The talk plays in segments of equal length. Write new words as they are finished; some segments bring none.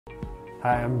Hi,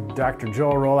 I'm Dr.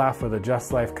 Joel Roloff with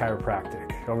Adjust Life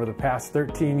Chiropractic. Over the past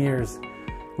 13 years,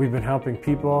 we've been helping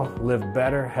people live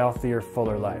better, healthier,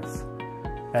 fuller lives.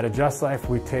 At Adjust Life,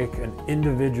 we take an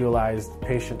individualized,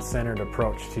 patient-centered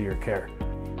approach to your care.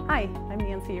 Hi, I'm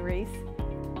Nancy Reese.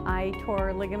 I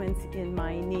tore ligaments in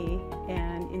my knee,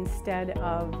 and instead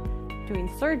of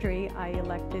doing surgery, I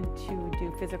elected to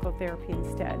do physical therapy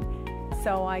instead.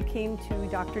 So I came to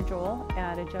Dr. Joel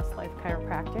at Adjust Life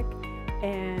Chiropractic,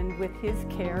 and with his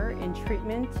care and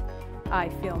treatment, I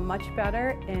feel much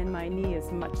better and my knee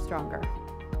is much stronger.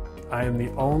 I am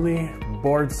the only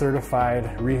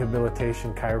board-certified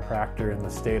rehabilitation chiropractor in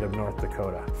the state of North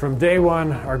Dakota. From day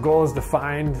one, our goal is to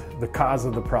find the cause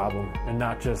of the problem and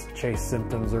not just chase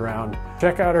symptoms around.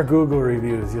 Check out our Google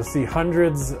reviews. You'll see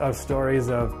hundreds of stories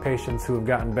of patients who have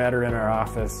gotten better in our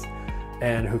office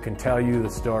and who can tell you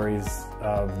the stories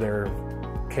of their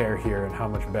care here and how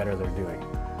much better they're doing.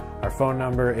 Our phone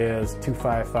number is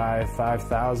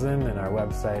 255-5000 and our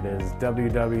website is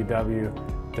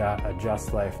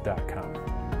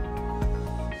www.adjustlife.com.